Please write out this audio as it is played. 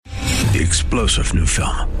the explosive new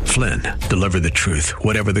film, Flynn, Deliver the Truth,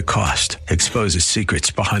 Whatever the Cost, exposes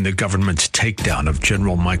secrets behind the government's takedown of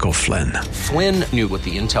General Michael Flynn. Flynn knew what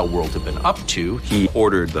the intel world had been up to. He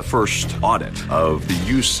ordered the first audit of the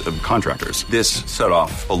use of contractors. This set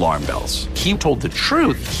off alarm bells. He told the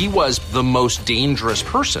truth. He was the most dangerous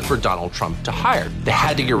person for Donald Trump to hire. They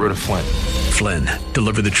had to get rid of Flynn. Flynn,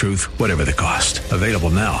 Deliver the Truth, Whatever the Cost. Available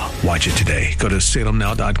now. Watch it today. Go to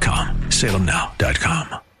salemnow.com.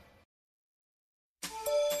 salemnow.com.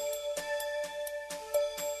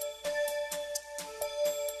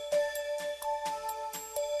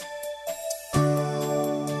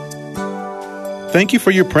 Thank you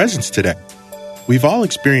for your presence today. We've all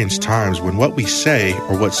experienced times when what we say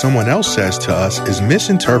or what someone else says to us is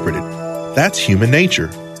misinterpreted. That's human nature.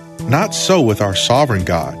 Not so with our sovereign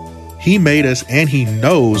God. He made us and He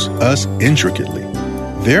knows us intricately.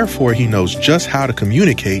 Therefore, He knows just how to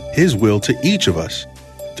communicate His will to each of us.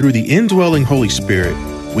 Through the indwelling Holy Spirit,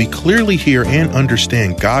 we clearly hear and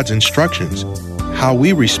understand God's instructions. How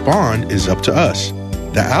we respond is up to us.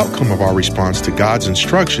 The outcome of our response to God's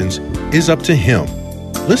instructions is up to Him.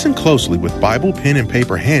 Listen closely with Bible, pen, and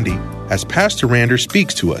paper handy as Pastor Rander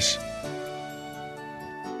speaks to us.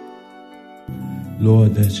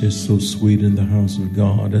 Lord, that's just so sweet in the house of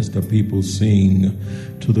God as the people sing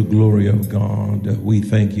to the glory of God. We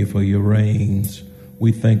thank you for your rains.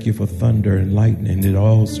 We thank you for thunder and lightning. It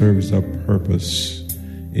all serves a purpose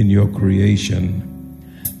in your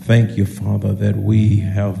creation. Thank you, Father, that we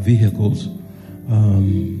have vehicles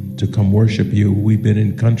to come worship you. We've been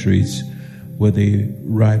in countries where they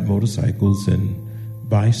ride motorcycles and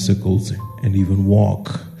bicycles and even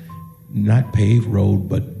walk, not paved road,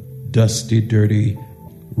 but dusty, dirty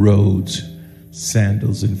roads,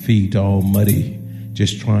 sandals and feet all muddy,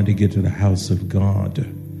 just trying to get to the house of God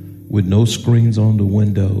with no screens on the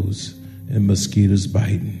windows and mosquitoes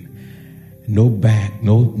biting, no back,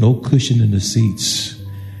 no cushion in the seats,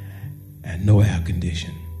 and no air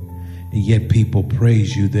conditioning. And yet people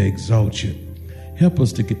praise you, they exalt you. Help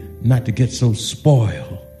us not to get so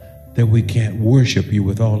spoiled that we can't worship you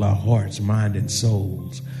with all our hearts, mind, and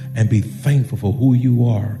souls, and be thankful for who you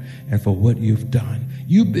are and for what you've done.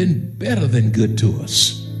 You've been better than good to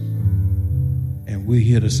us. And we're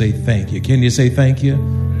here to say thank you. Can you say thank you?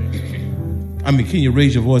 Can you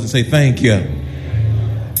raise your voice and say thank you?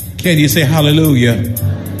 Can you say hallelujah?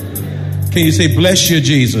 Can you say bless you,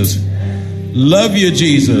 Jesus? Love you,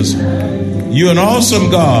 Jesus. You're an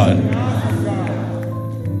awesome God.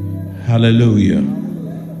 Hallelujah.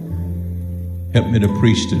 Help me to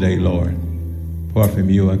preach today, Lord. Apart from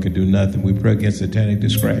you, I can do nothing. We pray against satanic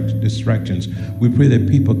distractions. We pray that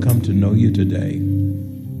people come to know you today.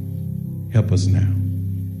 Help us now.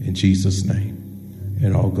 In Jesus' name.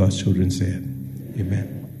 And all God's children said,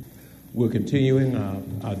 amen. We're continuing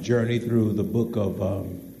our journey through the book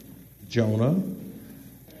of Jonah.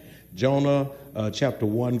 Jonah chapter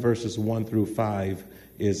 1, verses 1 through 5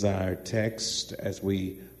 is our text as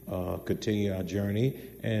we continue our journey.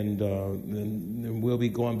 And then we'll be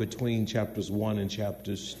going between chapters 1 and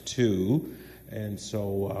chapters 2. And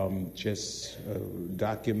so just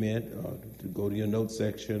document, go to your notes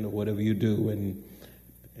section or whatever you do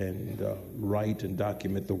and write and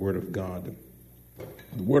document the Word of God.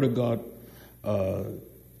 The Word of God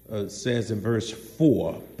says in verse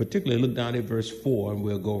 4, particularly look down at verse 4 and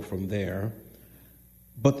we'll go from there.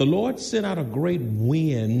 But the Lord sent out a great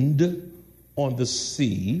wind on the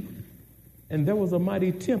sea, and there was a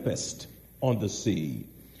mighty tempest on the sea,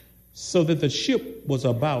 so that the ship was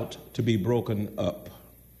about to be broken up.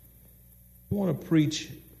 I want to preach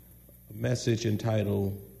a message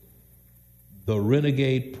entitled, The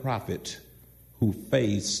Renegade Prophet Who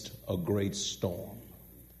Faced a Great Storm.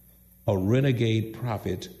 A renegade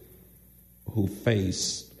prophet who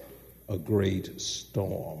faced a great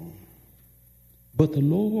storm. But the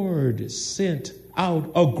Lord sent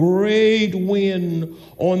out a great wind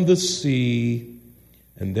on the sea,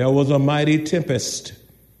 and there was a mighty tempest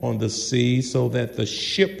on the sea, so that the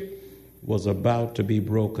ship was about to be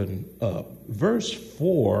broken up. Verse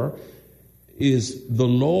 4 is the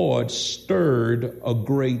Lord stirred a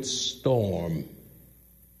great storm.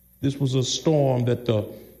 This was a storm that the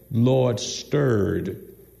Lord stirred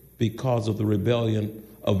because of the rebellion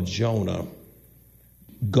of Jonah.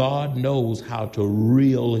 God knows how to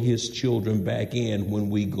reel his children back in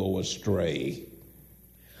when we go astray.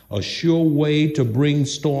 A sure way to bring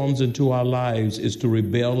storms into our lives is to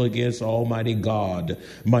rebel against Almighty God.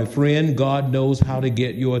 My friend, God knows how to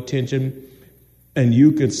get your attention, and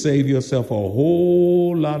you can save yourself a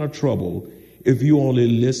whole lot of trouble if you only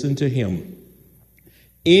listen to him.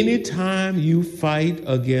 Anytime you fight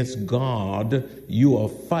against God, you are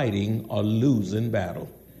fighting a losing battle.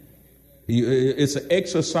 It's an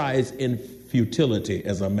exercise in futility,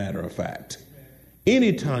 as a matter of fact.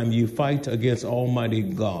 Anytime you fight against Almighty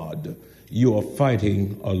God, you are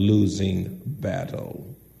fighting a losing battle.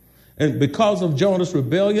 And because of Jonah's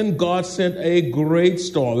rebellion, God sent a great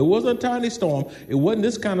storm. It wasn't a tiny storm. It wasn't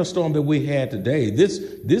this kind of storm that we had today. This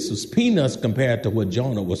was peanuts compared to what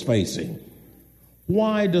Jonah was facing.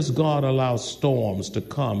 Why does God allow storms to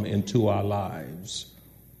come into our lives?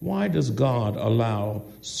 Why does God allow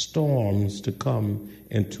storms to come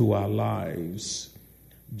into our lives?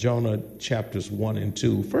 Jonah chapters 1 and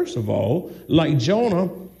 2. First of all, like Jonah,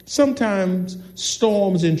 sometimes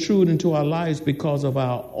storms intrude into our lives because of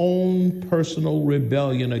our own personal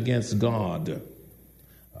rebellion against God.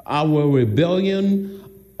 Our rebellion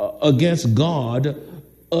against God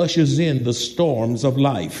ushers in the storms of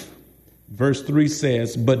life. Verse 3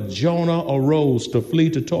 says, "But Jonah arose to flee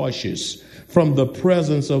to Tarshish from the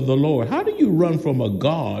presence of the Lord." How do you run from a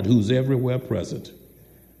God who's everywhere present?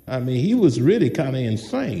 I mean, he was really kind of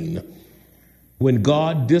insane. When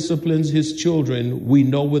God disciplines his children, we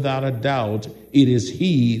know without a doubt it is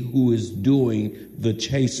he who is doing the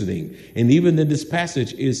chastening. And even in this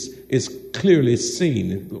passage is clearly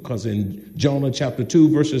seen, because in Jonah chapter 2,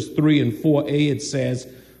 verses 3 and 4a, it says,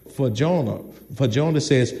 For Jonah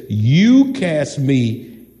says, "You cast me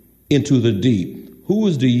into the deep." Who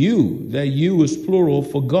is the you? That you is plural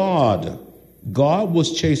for God. God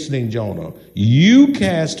was chastening Jonah. "You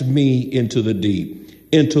cast me into the deep,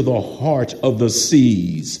 into the heart of the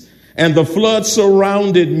seas, and the flood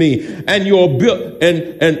surrounded me, and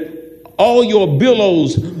all your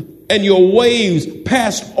billows and your waves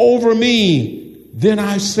passed over me. Then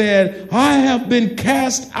I said, I have been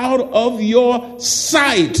cast out of your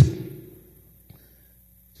sight."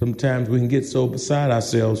 Sometimes we can get so beside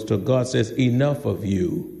ourselves till God says, "Enough of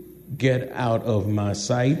you. Get out of my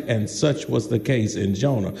sight." And such was the case in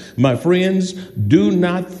Jonah. My friends, do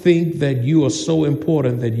not think that you are so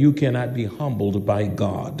important that you cannot be humbled by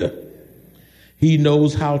God. He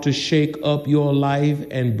knows how to shake up your life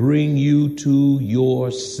and bring you to your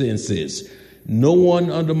senses. No one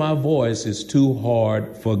under my voice is too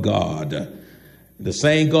hard for God. The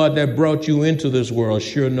same God that brought you into this world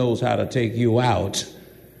sure knows how to take you out.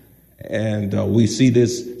 And we see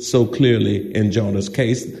this so clearly in Jonah's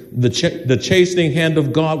case. The chastening hand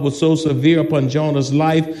of God was so severe upon Jonah's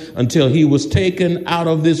life until he was taken out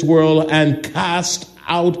of this world and cast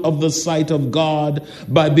out of the sight of God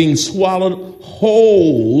by being swallowed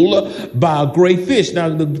whole by a great fish. Now,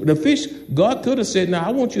 the fish, God could have said, "Now,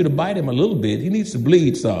 I want you to bite him a little bit. He needs to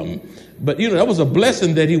bleed some." But, that was a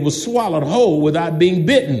blessing that he was swallowed whole without being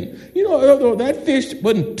bitten. That fish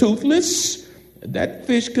wasn't toothless. That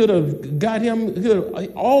fish could have got him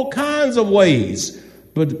all kinds of ways.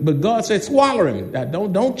 But God said, swallow him. Now,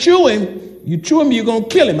 don't chew him. You chew him, you're going to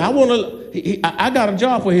kill him. I got a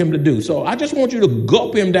job for him to do. So I just want you to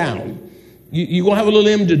gulp him down. You're going to have a little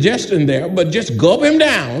indigestion there, but just gulp him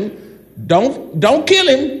down. Don't kill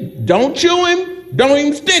him. Don't chew him. Don't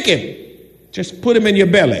even stick him. Just put him in your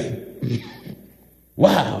belly.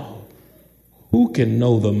 Wow. Who can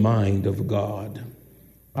know the mind of God?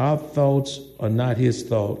 Our thoughts are not his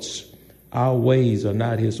thoughts. Our ways are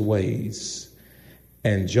not his ways.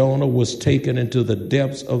 And Jonah was taken into the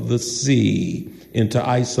depths of the sea, into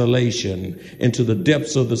isolation, into the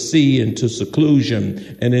depths of the sea, into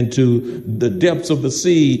seclusion, and into the depths of the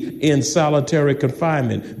sea in solitary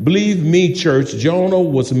confinement. Believe me, church, Jonah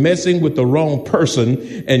was messing with the wrong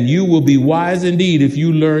person, and you will be wise indeed if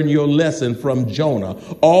you learn your lesson from Jonah.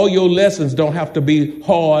 All your lessons don't have to be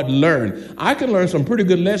hard learned. I can learn some pretty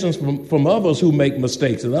good lessons from others who make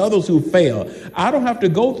mistakes and others who fail. I don't have to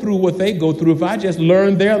go through what they go through if I just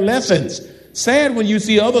learn their lessons. Sad when you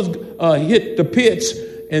see others hit the pits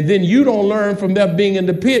and then you don't learn from them being in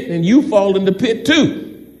the pit and you fall in the pit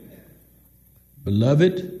too.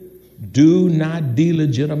 Beloved, do not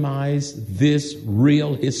delegitimize this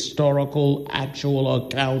real historical actual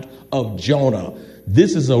account of Jonah.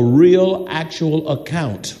 This is a real actual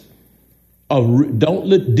account. Don't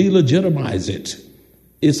delegitimize it.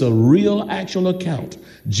 It's a real actual account.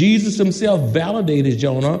 Jesus himself validated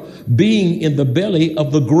Jonah being in the belly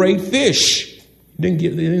of the great fish. They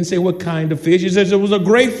didn't say what kind of fish. He says it was a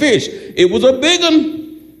great fish. It was a big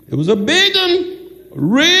one. It was a big one.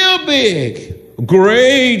 Real big.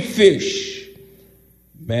 Great fish.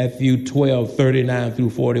 Matthew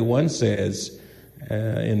 12:39-41 says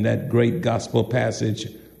in that great gospel passage,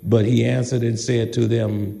 "But he answered and said to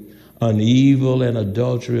them, an evil and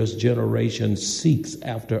adulterous generation seeks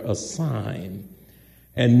after a sign,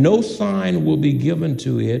 and no sign will be given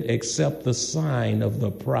to it except the sign of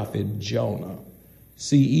the prophet Jonah.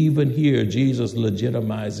 See, even here, Jesus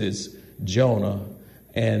legitimizes Jonah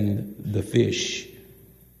and the fish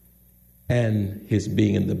and his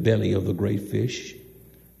being in the belly of the great fish.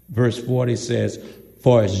 Verse 40 says,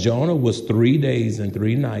 for as Jonah was 3 days and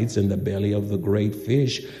 3 nights in the belly of the great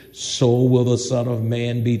fish, so will the Son of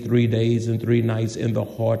Man be 3 days and 3 nights in the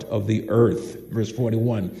heart of the earth. Verse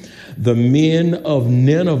 41, the men of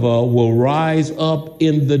Nineveh will rise up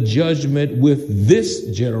in the judgment with this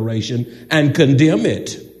generation and condemn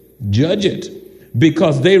it, judge it,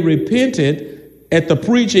 because they repented at the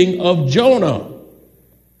preaching of Jonah.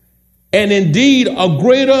 And indeed, a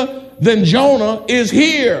greater than Jonah is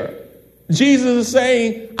here. Jesus is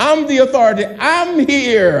saying, I'm the authority. I'm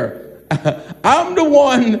here. I'm the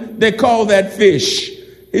one that called that fish.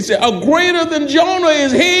 He said, a greater than Jonah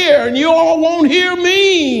is here, and you all won't hear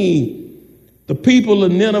me. The people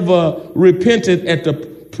of Nineveh repented at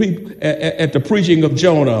the preaching of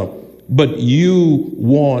Jonah, but you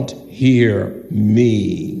won't hear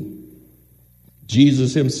me.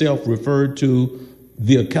 Jesus himself referred to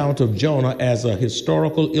the account of Jonah as a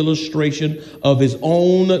historical illustration of his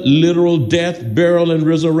own literal death, burial, and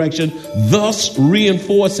resurrection, thus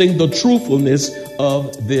reinforcing the truthfulness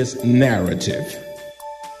of this narrative.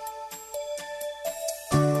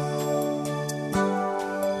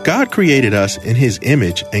 God created us in his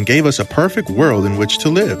image and gave us a perfect world in which to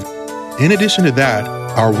live. In addition to that,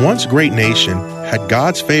 our once great nation had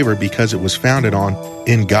God's favor because it was founded on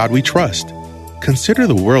 "In God We Trust." Consider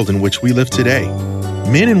the world in which we live today.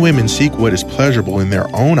 Men and women seek what is pleasurable in their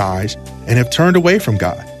own eyes and have turned away from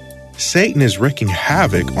God. Satan is wreaking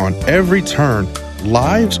havoc on every turn.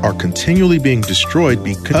 Lives are continually being destroyed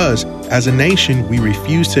because, as a nation, we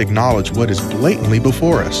refuse to acknowledge what is blatantly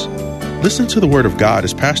before us. Listen to the word of God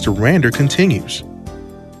as Pastor Rander continues.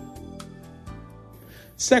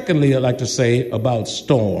 Secondly, I'd like to say about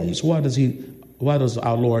storms. Why does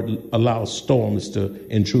our Lord allow storms to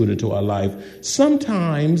intrude into our life?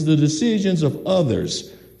 Sometimes the decisions of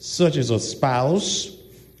others, such as a spouse,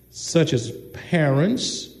 such as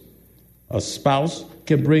parents, a spouse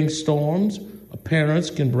can bring storms, parents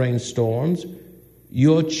can bring storms.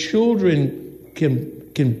 Your children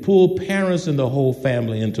can pull parents and the whole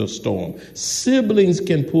family into a storm. Siblings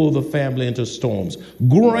can pull the family into storms.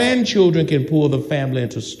 Grandchildren can pull the family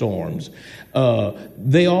into storms.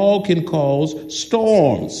 They all can cause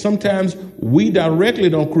storms. Sometimes we directly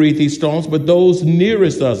don't create these storms, but those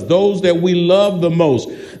nearest us, those that we love the most,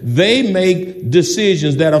 they make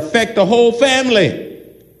decisions that affect the whole family.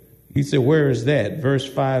 He said, where is that? Verse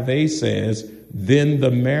 5a says, then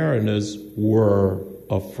the mariners were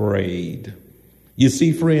afraid. You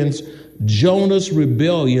see, friends, Jonah's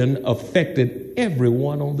rebellion affected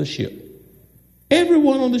everyone on the ship.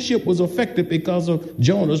 Everyone on the ship was affected because of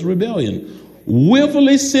Jonah's rebellion.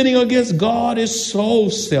 Willfully sinning against God is so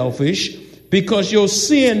selfish because your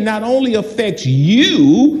sin not only affects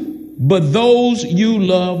you, but those you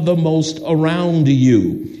love the most around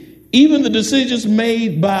you. Even the decisions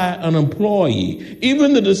made by an employee,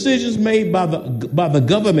 even the decisions made by the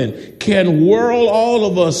government can whirl all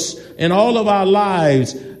of us and all of our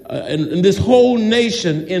lives and this whole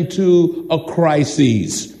nation into a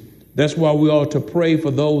crisis. That's why we ought to pray for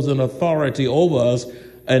those in authority over us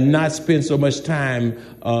and not spend so much time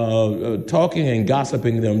talking and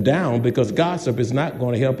gossiping them down, because gossip is not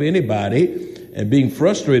going to help anybody. And being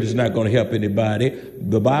frustrated is not going to help anybody.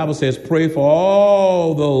 The Bible says pray for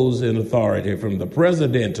all those in authority, from the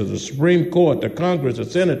president to the Supreme Court, the Congress, the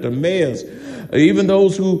Senate, the mayors, even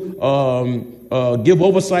those who give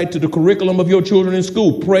oversight to the curriculum of your children in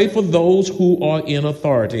school. Pray for those who are in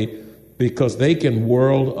authority, because they can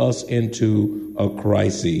whirl us into a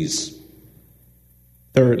crisis.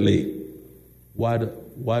 Thirdly, why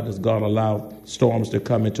does God allow storms to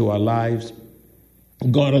come into our lives?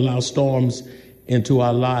 God allows storms into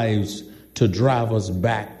our lives to drive us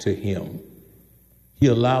back to Him. He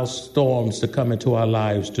allows storms to come into our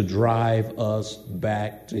lives to drive us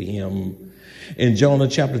back to Him. In Jonah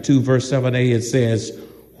chapter 2, verse 7a, it says,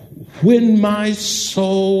 when my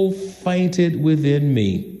soul fainted within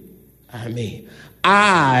me,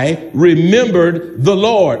 I remembered the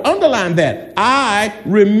Lord. Underline that. I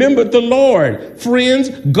remembered the Lord.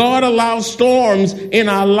 Friends, God allows storms in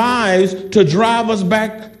our lives to drive us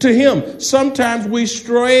back to Him. Sometimes we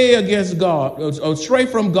stray against God, or stray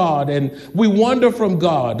from God, and we wander from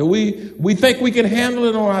God. We think we can handle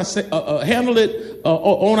it on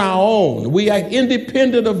our own. We are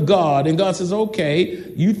independent of God, and God says, okay,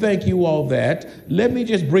 you think you all that. Let me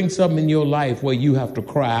just bring something in your life where you have to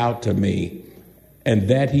cry out to me. And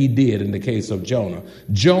that he did in the case of Jonah.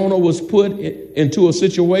 Jonah was put into a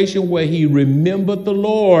situation where he remembered the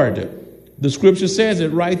Lord. The scripture says it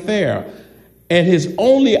right there. And his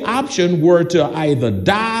only option were to either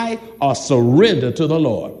die or surrender to the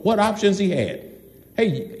Lord. What options he had?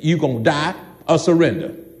 Hey, you gonna die or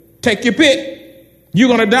surrender? Take your pick. You're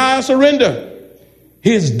gonna die or surrender.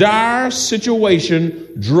 His dire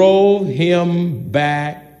situation drove him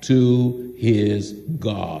back to his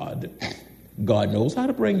God. God knows how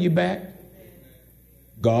to bring you back.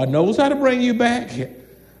 God knows how to bring you back.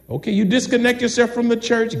 Okay, you disconnect yourself from the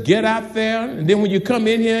church, get out there, and then when you come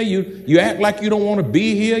in here, you act like you don't want to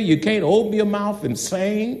be here. You can't open your mouth and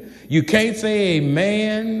sing. You can't say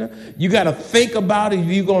amen. You got to think about if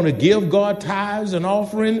you're going to give God tithes and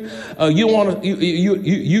offering. You want to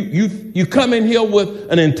you come in here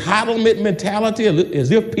with an entitlement mentality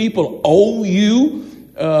as if people owe you.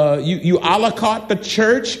 You a la carte the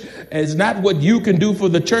church. It's not what you can do for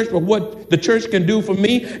the church, but what the church can do for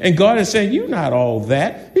me. And God is saying, you're not all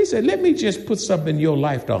that. He said, let me just put something in your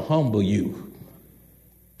life to humble you,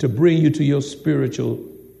 to bring you to your spiritual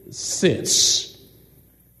sense.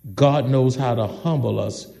 God knows how to humble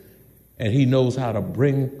us, and he knows how to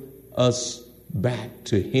bring us back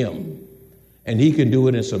to him. And he can do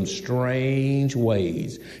it in some strange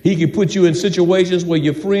ways. He can put you in situations where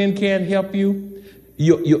your friend can't help you.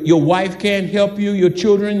 Your wife can't help you. Your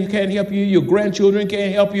children can't help you. Your grandchildren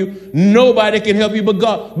can't help you. Nobody can help you but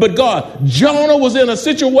God. But God. Jonah was in a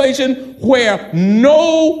situation where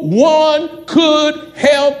no one could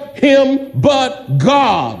help him but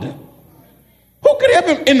God. Who could help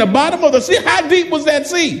him in the bottom of the sea? How deep was that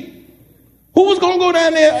sea? Who was going to go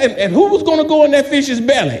down there and who was going to go in that fish's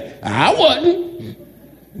belly? I wasn't.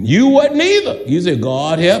 You wasn't either. You said,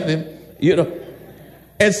 God help him. You know.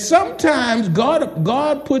 And sometimes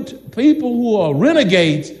God puts people who are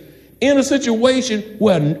renegades in a situation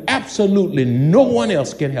where absolutely no one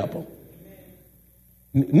else can help them.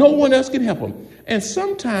 No one else can help them. And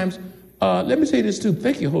sometimes, let me say this too.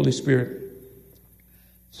 Thank you, Holy Spirit.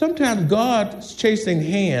 Sometimes God's chasing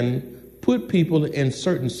hand put people in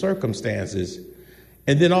certain circumstances,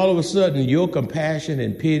 and then all of a sudden your compassion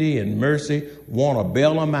and pity and mercy want to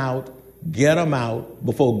bail them out, get them out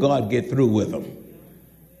before God get through with them.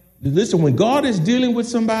 Listen, when God is dealing with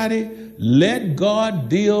somebody, let God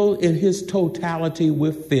deal in his totality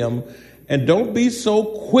with them. And don't be so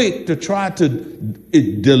quick to try to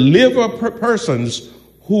deliver persons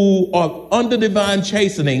who are under divine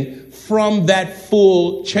chastening from that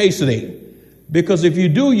full chastening. Because if you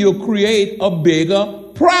do, you'll create a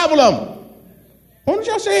bigger problem. Why don't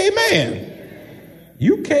y'all say amen?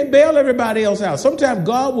 You can't bail everybody else out. Sometimes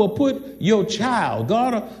God will put your child,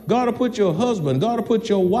 God will put your husband, God will put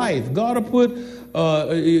your wife, God will put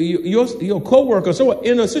your co-worker so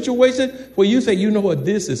in a situation where you say, you know what,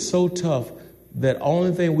 this is so tough that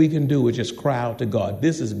only thing we can do is just cry out to God.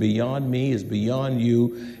 This is beyond me, it's beyond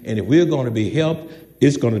you. And if we're going to be helped,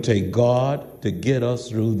 it's going to take God to get us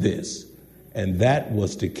through this. And that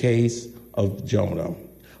was the case of Jonah.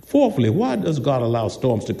 Fourthly, why does God allow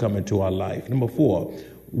storms to come into our life? Number 4,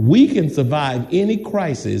 we can survive any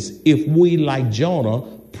crisis if we, like Jonah,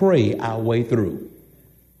 pray our way through.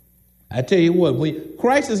 I tell you what,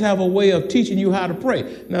 crises have a way of teaching you how to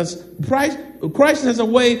pray. Now, crisis has a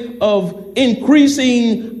way of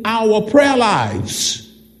increasing our prayer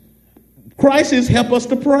lives. Crises help us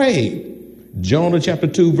to pray. Jonah chapter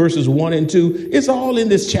 2, verses 1 and 2. It's all in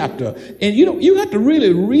this chapter. And you got to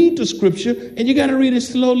really read the scripture, and you got to read it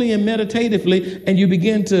slowly and meditatively, and you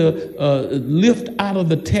begin to lift out of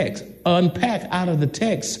the text, unpack out of the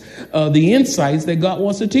text the insights that God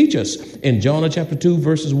wants to teach us. In Jonah chapter 2,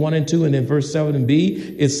 verses 1 and 2, and in verse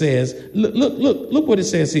 7b, it says, look what it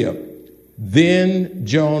says here. Then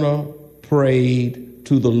Jonah prayed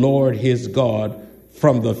to the Lord his God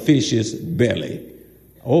from the fish's belly.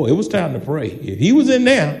 Oh, it was time to pray. If he was in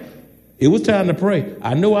there, it was time to pray.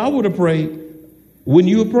 I know I would have prayed.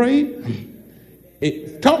 Wouldn't you have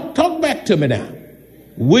prayed? Talk back to me now.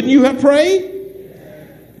 Wouldn't you have prayed?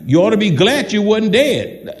 You ought to be glad you wasn't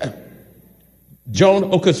dead.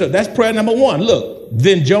 Jonah, okay, so that's prayer number 1. Look,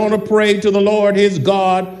 then Jonah prayed to the Lord his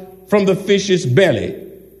God from the fish's belly.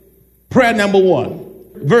 Prayer number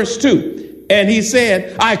 1. Verse 2. And he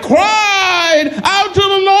said, I cried out to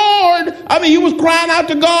the Lord. He was crying out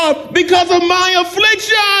to God because of my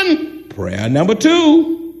affliction. Prayer number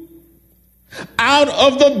 2. Out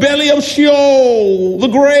of the belly of Sheol, the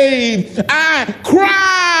grave, I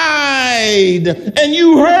cried, and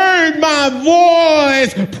you heard my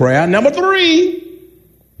voice. Prayer number 3.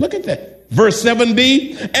 Look at that. Verse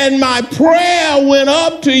 7b, and my prayer went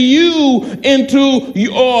up to you into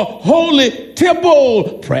your holy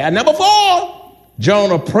temple. Prayer number 4.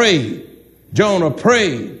 Jonah prayed. Jonah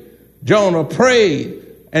prayed. Jonah prayed.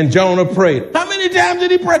 And Jonah prayed. How many times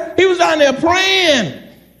did he pray? He was down there praying.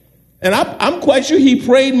 And I'm quite sure he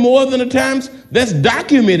prayed more than the times that's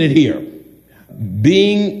documented here.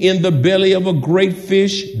 Being in the belly of a great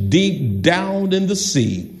fish deep down in the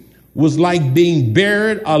sea was like being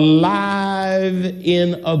buried alive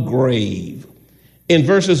in a grave. In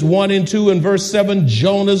verses 1 and 2 and verse 7,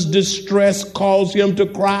 Jonah's distress caused him to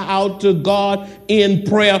cry out to God in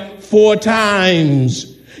prayer 4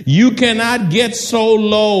 times. You cannot get so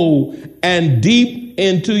low and deep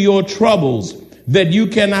into your troubles that you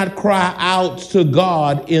cannot cry out to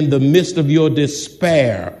God in the midst of your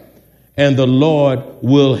despair. And the Lord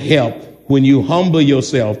will help when you humble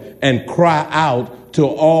yourself and cry out to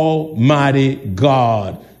Almighty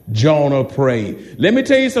God. Jonah prayed. Let me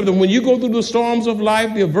tell you something. When you go through the storms of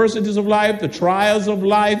life, the adversities of life, the trials of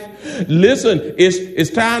life, listen, it's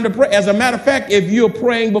time to pray. As a matter of fact, if you're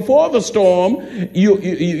praying before the storm,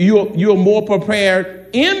 you're more prepared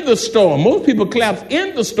in the storm. Most people collapse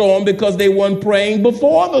in the storm because they weren't praying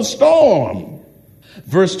before the storm.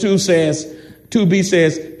 Verse 2b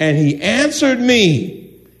says, and he answered me.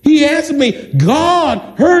 He answered me.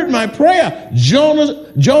 God heard my prayer.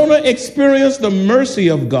 Jonah experienced the mercy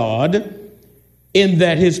of God in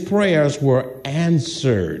that his prayers were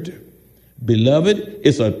answered. Beloved,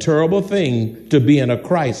 it's a terrible thing to be in a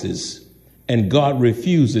crisis and God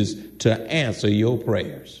refuses to answer your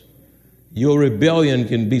prayers. Your rebellion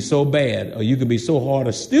can be so bad, or you can be so hard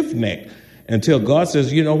or stiff-necked until God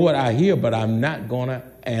says, you know what, I hear, but I'm not going to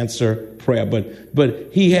answer prayer.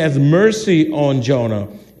 But he has mercy on Jonah.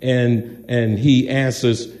 And he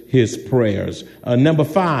answers his prayers. Number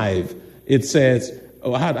 5, it says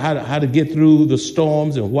how to get through the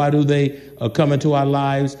storms and why do they come into our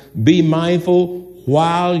lives. Be mindful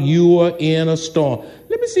while you are in a storm.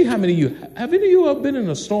 Let me see how many of you, have any of you ever been in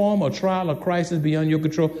a storm or trial or crisis beyond your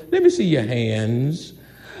control? Let me see your hands.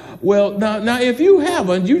 Well, now if you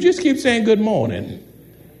haven't, you just keep saying good morning.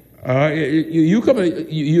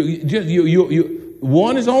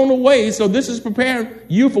 One is on the way, so this is preparing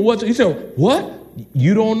you for what you say. What?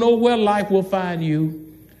 You don't know where life will find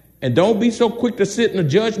you. And don't be so quick to sit in the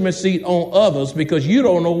judgment seat on others because you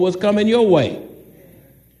don't know what's coming your way.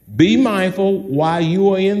 Be mindful while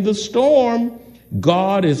you are in the storm.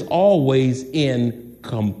 God is always in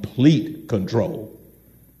complete control.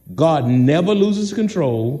 God never loses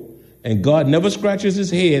control. And God never scratches his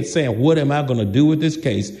head saying, what am I going to do with this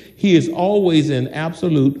case? He is always in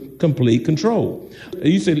absolute, complete control.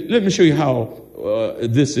 You say, let me show you how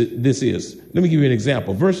this is. Let me give you an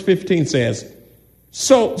example. Verse 15 says,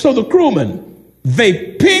 so the crewmen,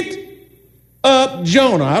 they picked up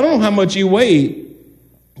Jonah. I don't know how much he weighed,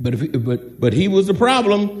 but he was the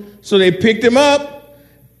problem. So they picked him up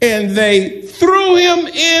and they threw him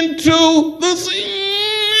into the sea.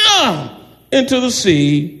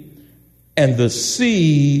 And the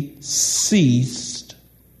sea ceased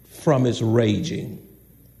from its raging.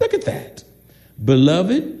 Look at that.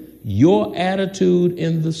 Beloved, your attitude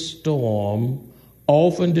in the storm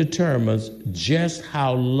often determines just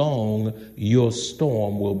how long your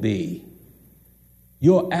storm will be.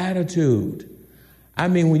 Your attitude. I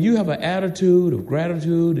mean, when you have an attitude of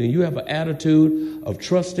gratitude and you have an attitude of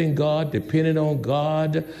trusting God, depending on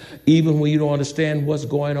God, even when you don't understand what's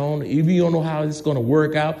going on, even you don't know how it's going to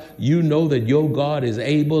work out, you know that your God is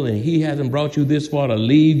able and he hasn't brought you this far to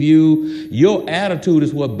leave you. Your attitude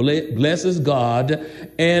is what blesses God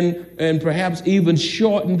and perhaps even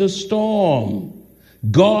shorten the storm.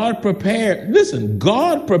 God prepared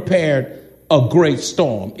a great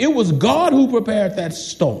storm. It was God who prepared that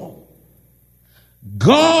storm.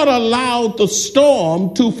 God allowed the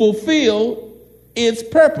storm to fulfill its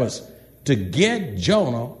purpose, to get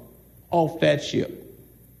Jonah off that ship.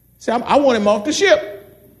 See, I want him off the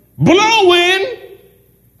ship. Blow, wind.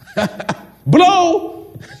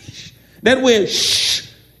 Blow. That wind,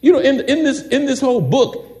 shh. You know, in this whole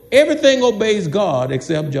book, everything obeys God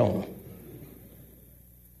except Jonah.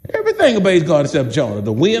 Everything obeys God except Jonah.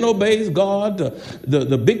 The wind obeys God.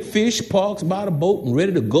 The big fish parks by the boat and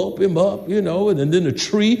ready to gulp him up, you know. And then the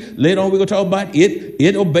tree, later on we're going to talk about it.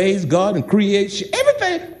 It obeys God and creates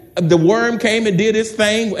everything. The worm came and did its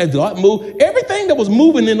thing as God moved. Everything that was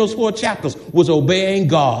moving in those 4 chapters was obeying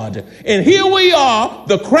God. And here we are,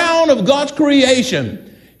 the crown of God's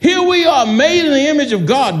creation. Here we are, made in the image of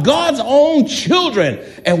God, God's own children.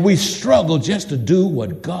 And we struggle just to do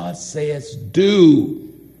what God says do.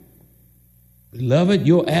 Beloved,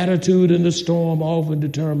 your attitude in the storm often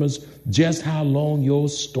determines just how long your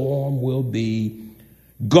storm will be.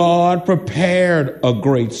 God prepared a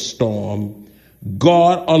great storm.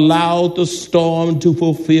 God allowed the storm to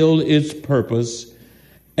fulfill its purpose.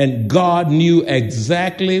 And God knew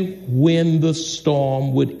exactly when the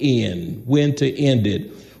storm would end, when to end it,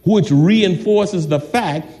 which reinforces the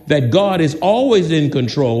fact that God is always in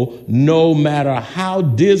control, no matter how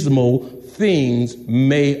dismal things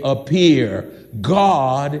may appear.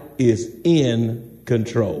 God is in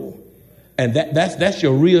control. And that's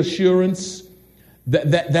your reassurance.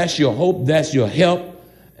 That's your hope. That's your help.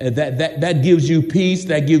 That gives you peace.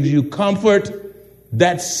 That gives you comfort.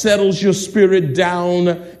 That settles your spirit down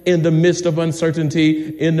in the midst of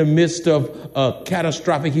uncertainty, in the midst of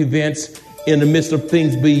catastrophic events, in the midst of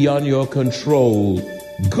things beyond your control.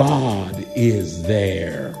 God is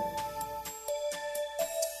there.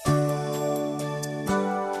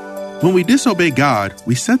 When we disobey God,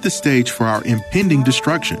 we set the stage for our impending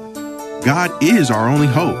destruction. God is our only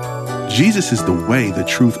hope. Jesus is the way, the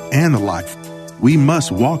truth, and the life. We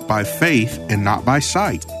must walk by faith and not by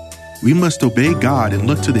sight. We must obey God and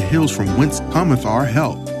look to the hills from whence cometh our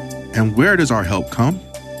help. And where does our help come?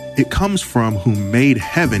 It comes from who made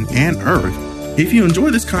heaven and earth. If you enjoy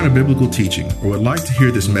this kind of biblical teaching or would like to hear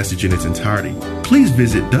this message in its entirety, please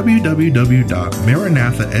visit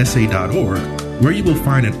www.maranathasa.org, where you will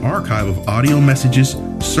find an archive of audio messages,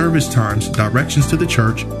 service times, directions to the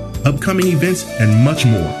church, upcoming events, and much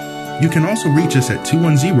more. You can also reach us at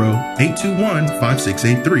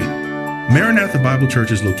 210-821-5683. Maranatha Bible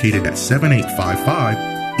Church is located at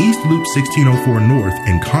 7855 East Loop 1604 North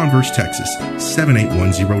in Converse, Texas,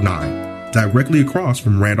 78109, directly across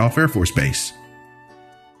from Randolph Air Force Base.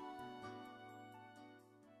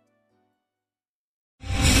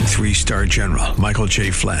 Three-star General Michael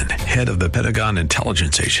J. Flynn, head of the Pentagon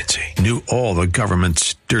Intelligence Agency, knew all the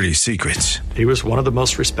government's dirty secrets. He was one of the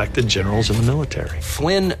most respected generals in the military.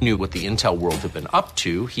 Flynn knew what the intel world had been up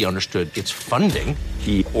to. He understood its funding.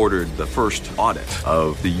 He ordered the first audit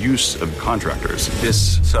of the use of contractors.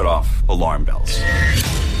 This set off alarm bells.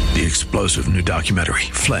 The explosive new documentary,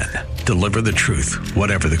 Flynn, Deliver the Truth,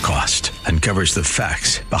 Whatever the Cost, uncovers the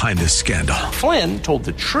facts behind this scandal. Flynn told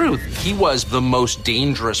the truth. He was the most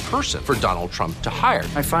dangerous person for Donald Trump to hire.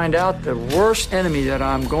 I find out the worst enemy that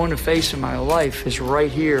I'm going to face in my life is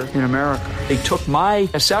right here in America. They took my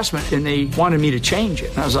assessment and they wanted me to change it.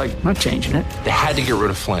 And I was like, I'm not changing it. They had to get rid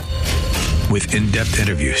of Flynn. With in-depth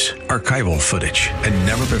interviews, archival footage, and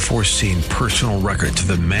never-before-seen personal records of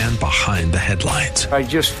the man behind the headlines. I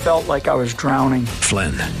just felt like I was drowning.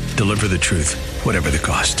 Flynn, Deliver the Truth, Whatever the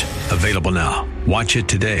Cost. Available now. Watch it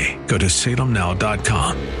today. Go to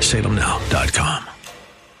salemnow.com. salemnow.com.